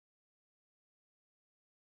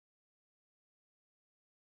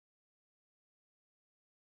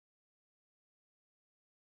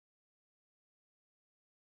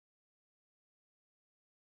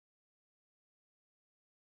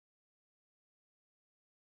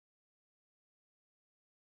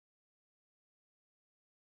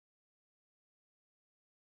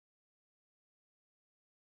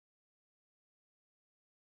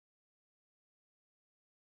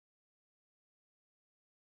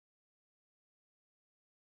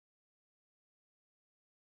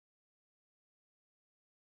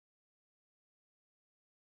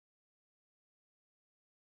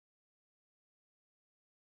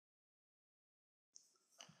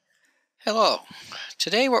Hello.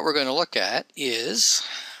 Today what we're going to look at is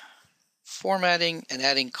formatting and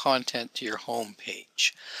adding content to your home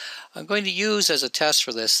page. I'm going to use as a test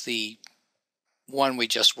for this the one we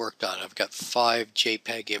just worked on. I've got 5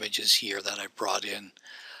 JPEG images here that I brought in.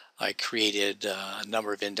 I created a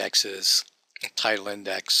number of indexes, title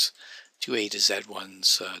index, 2 A to Z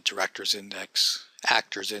ones, director's index,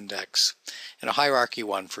 actor's index, and a hierarchy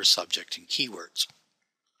one for subject and keywords.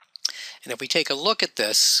 And if we take a look at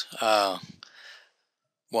this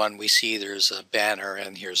one, we see there's a banner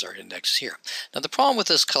and here's our index here. Now the problem with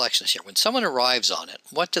this collection is here, when someone arrives on it,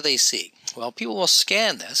 what do they see? Well, people will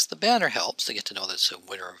scan this. The banner helps. They get to know that it's a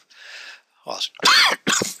winner of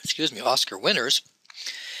Oscar winners.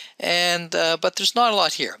 And but there's not a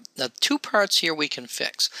lot here. Now 2 parts here we can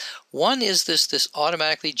fix. One is this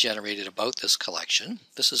automatically generated about this collection.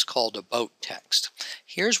 This is called about text.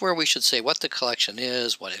 Here's where we should say what the collection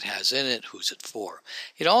is, what it has in it, who's it for.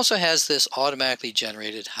 It also has this automatically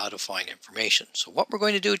generated how to find information. So what we're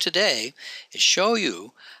going to do today is show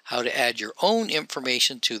you how to add your own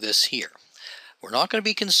information to this here. We're not going to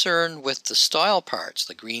be concerned with the style parts,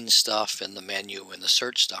 the green stuff and the menu and the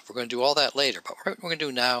search stuff. We're going to do all that later. But what we're going to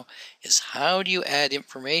do now is how do you add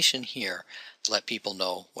information here to let people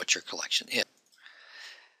know what your collection is.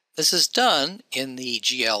 This is done in the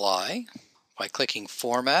GLI by clicking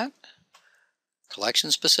Format, Collection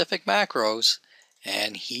Specific Macros,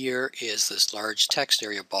 and here is this large text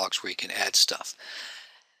area box where you can add stuff.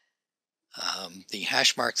 The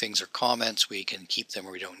hash mark things are comments. We can keep them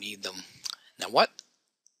or we don't need them. Now what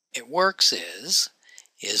it works is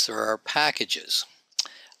there are packages.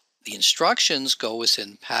 The instructions go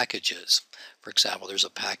within packages. For example, there's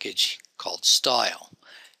a package called style.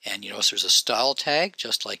 And you notice there's a style tag,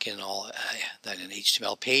 just like in all that in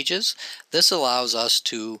HTML pages. This allows us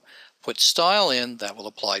to put style in that will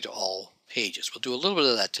apply to all pages. We'll do a little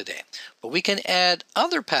bit of that today. But we can add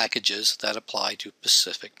other packages that apply to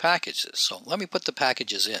specific packages. So let me put the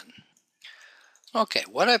packages in. Okay,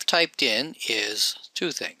 what I've typed in is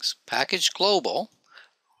 2 things. Package global,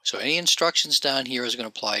 so any instructions down here is going to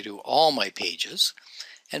apply to all my pages,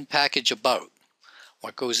 and package about.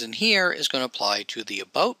 What goes in here is going to apply to the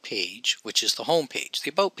about page, which is the home page. The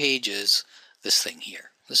about page is this thing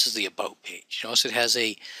here. This is the about page. You notice it has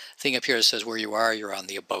a thing up here that says where you are, you're on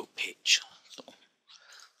the about page.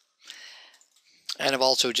 And I've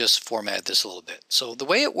also just formatted this a little bit. So the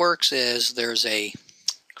way it works is there's a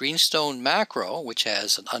Greenstone macro, which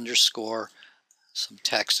has an underscore, some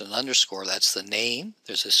text and an underscore, that's the name.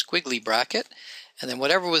 There's a squiggly bracket, and then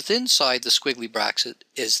whatever was inside the squiggly bracket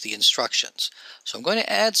is the instructions. So I'm going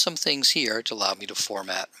to add some things here to allow me to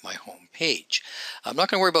format my home page. I'm not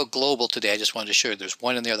going to worry about global today. I just wanted to show you there's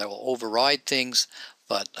one in there that will override things,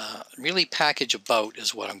 but really package about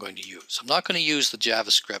is what I'm going to use. I'm not going to use the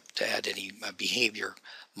JavaScript to add any behavior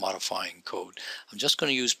modifying code. I'm just going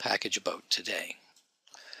to use package about today.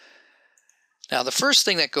 Now the first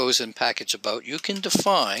thing that goes in package about, you can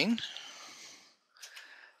define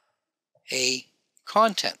a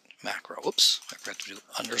content macro. Oops, I forgot to do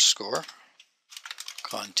underscore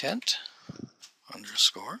content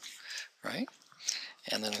underscore, right?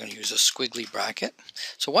 And then I'm going to use a squiggly bracket.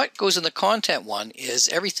 So what goes in the content one is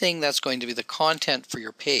everything that's going to be the content for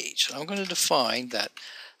your page. So I'm going to define that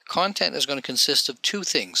content is going to consist of 2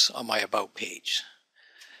 things on my about page.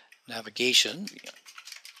 Navigation.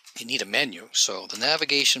 You need a menu, so the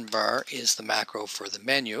navigation bar is the macro for the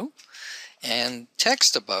menu, and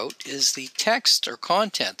text about is the text or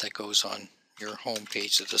content that goes on your home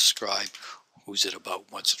page to describe who's it about,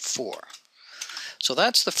 what's it for. So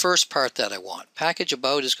that's the first part that I want. Package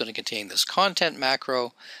about is going to contain this content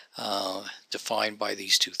macro defined by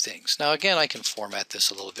these 2 things. Now again, I can format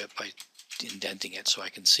this a little bit by indenting it so I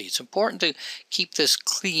can see. It's important to keep this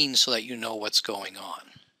clean so that you know what's going on.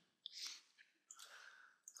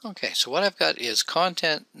 Okay, so what I've got is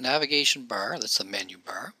content navigation bar, that's the menu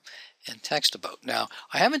bar, and text about. Now,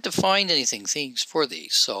 I haven't defined things for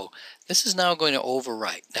these, so this is now going to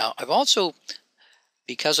overwrite. Now, I've also,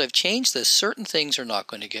 because I've changed this, certain things are not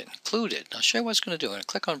going to get included. I'll show you what it's going to do. I'm going to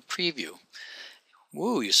click on preview.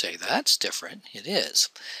 Woo, you say, that's different. It is.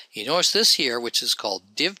 You notice this here, which is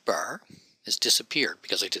called div bar, has disappeared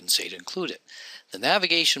because I didn't say to include it. The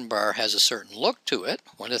navigation bar has a certain look to it.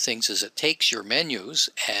 One of the things is it takes your menus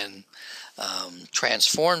and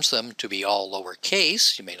transforms them to be all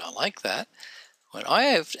lowercase. You may not like that.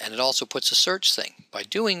 And it also puts a search thing. By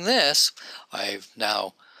doing this, I've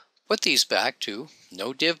now put these back to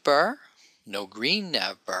no div bar, no green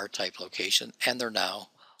nav bar type location, and they're now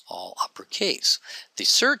all uppercase. The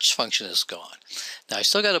search function is gone. Now I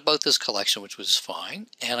still got about this collection, which was fine,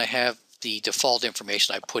 and I have the default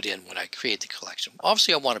information I put in when I create the collection.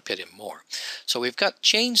 Obviously, I want to put in more. So we've got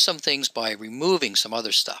changed some things by removing some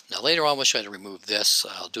other stuff. Now later on we'll show you how to remove this.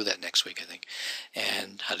 I'll do that next week, I think,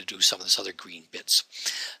 and how to do some of this other green bits.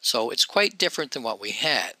 So it's quite different than what we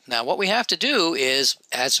had. Now what we have to do is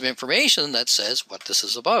add some information that says what this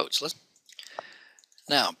is about. So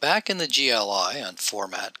now, back in the GLI on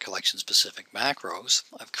Format Collection Specific Macros,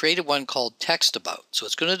 I've created one called Text About. So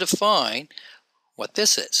it's going to define what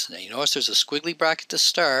this is. Now you notice there's a squiggly bracket to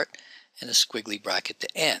start and a squiggly bracket to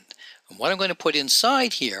end. And what I'm going to put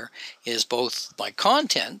inside here is both my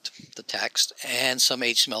content, the text, and some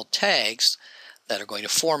HTML tags that are going to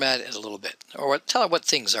format it a little bit, or tell it what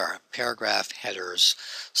things are, paragraph, headers,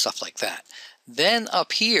 stuff like that. Then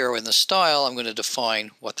up here in the style, I'm going to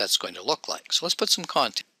define what that's going to look like. So let's put some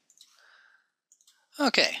content.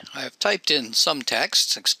 Okay, I've typed in some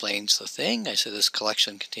text, explains the thing. I said this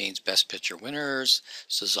collection contains best picture winners.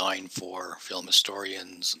 It's designed for film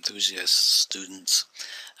historians, enthusiasts, students.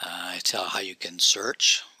 I tell how you can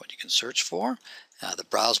search, what you can search for. The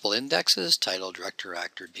browsable indexes, title, director,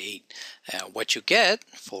 actor, date. What you get,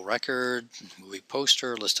 full record, movie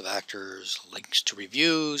poster, list of actors, links to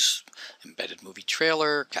reviews, embedded movie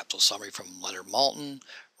trailer, capsule summary from Leonard Maltin,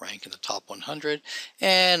 rank in the top 100,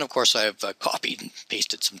 and of course I've copied and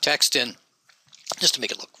pasted some text in just to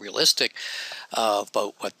make it look realistic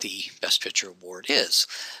about what the Best Picture Award is.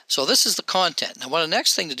 So this is the content. Now the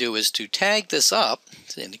next thing to do is to tag this up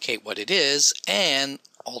to indicate what it is, and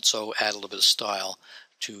also add a little bit of style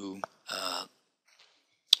to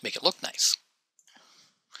make it look nice.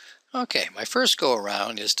 Okay, my first go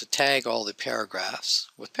around is to tag all the paragraphs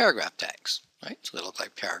with paragraph tags. Right, so they look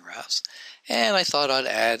like paragraphs. And I thought I'd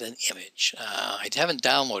add an image. I haven't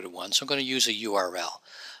downloaded one, so I'm going to use a URL.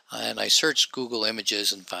 And I searched Google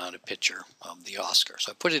Images and found a picture of the Oscar.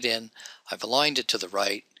 So I put it in, I've aligned it to the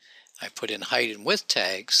right, I put in height and width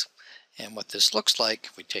tags, and what this looks like,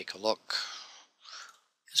 if we take a look,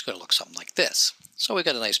 it's going to look something like this. So we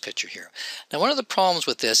got a nice picture here. Now one of the problems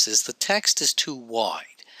with this is the text is too wide.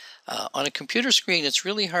 On a computer screen, it's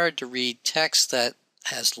really hard to read text that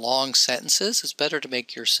has long sentences. It's better to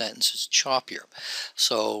make your sentences choppier.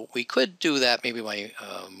 So we could do that maybe by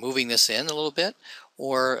moving this in a little bit,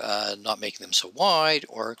 or not making them so wide,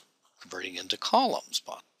 or converting into columns.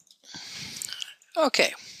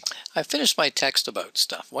 Okay, I finished my text about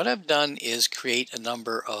stuff. What I've done is create a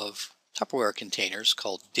number of Tupperware containers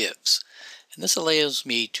called divs. And this allows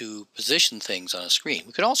me to position things on a screen.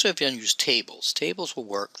 We could also have used tables. Tables will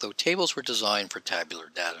work, though tables were designed for tabular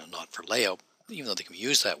data, not for layout, even though they can be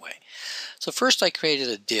used that way. So first I created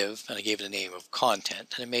a div, and I gave it a name of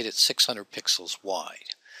content, and I made it 600 pixels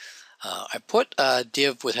wide. I put a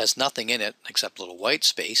div that has nothing in it except a little white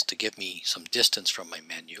space to give me some distance from my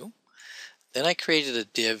menu. Then I created a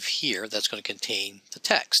div here that's going to contain the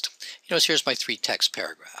text. You notice here's my 3 text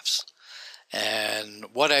paragraphs. And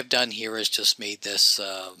what I've done here is just made this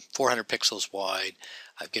 400 pixels wide.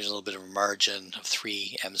 I've given it a little bit of a margin of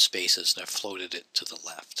 3 em spaces, and I've floated it to the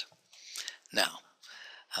left. Now,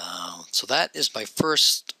 so that is my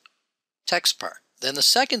first text part. Then the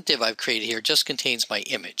second div I've created here just contains my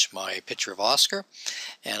image, my picture of Oscar,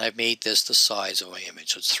 and I've made this the size of my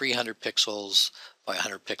image. So it's 300 pixels by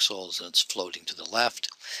 100 pixels, and it's floating to the left.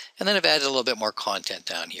 And then I've added a little bit more content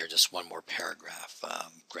down here, just one more paragraph,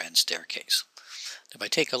 grand staircase. If I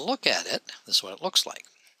take a look at it, this is what it looks like.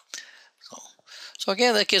 So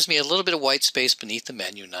again, that gives me a little bit of white space beneath the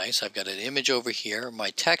menu. Nice. I've got an image over here.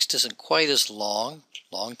 My text isn't quite as long.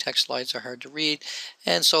 Long text slides are hard to read,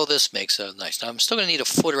 and so this makes it nice. Now I'm still going to need a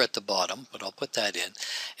footer at the bottom, but I'll put that in.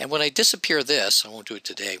 And when I disappear this, I won't do it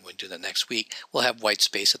today, we'll do that next week, we'll have white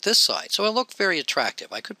space at this side. So it'll look very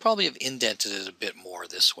attractive. I could probably have indented it a bit more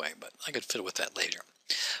this way, but I could fiddle with that later.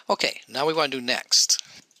 Okay, now we want to do next.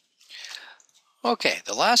 Okay,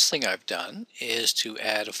 the last thing I've done is to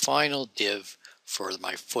add a final div for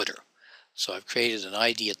my footer. So I've created an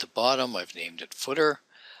ID at the bottom. I've named it footer.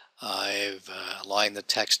 I've aligned the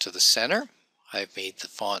text to the center. I've made the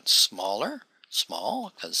font small,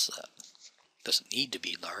 because it doesn't need to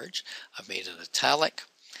be large. I've made it italic.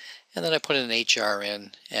 And then I put an HR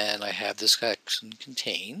in, and I have this section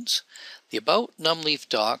contains the About Numleaf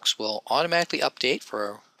docs will automatically update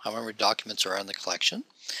for however many documents are in the collection.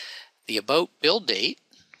 The About Build Date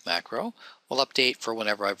macro will update for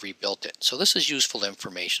whenever I've rebuilt it. So this is useful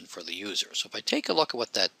information for the user. So if I take a look at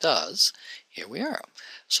what that does, here we are.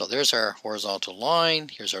 So there's our horizontal line,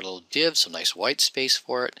 here's our little div, some nice white space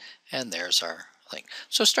for it, and there's our link.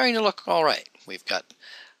 So it's starting to look all right. We've got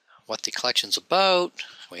what the collection's about,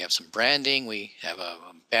 we have some branding, we have a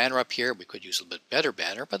banner up here. We could use a little bit better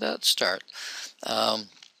banner, but let's start.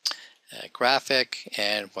 graphic,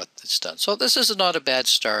 and what it's done. So this is not a bad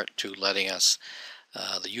start to letting us,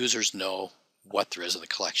 the users, know what there is in the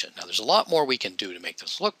collection. Now there's a lot more we can do to make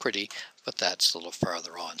this look pretty, but that's a little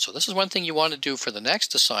farther on. So this is one thing you want to do for the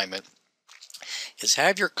next assignment, is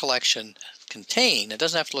have your collection contain, it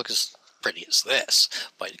doesn't have to look as pretty as this,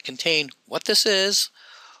 but contain what this is,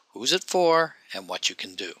 who's it for, and what you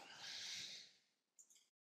can do.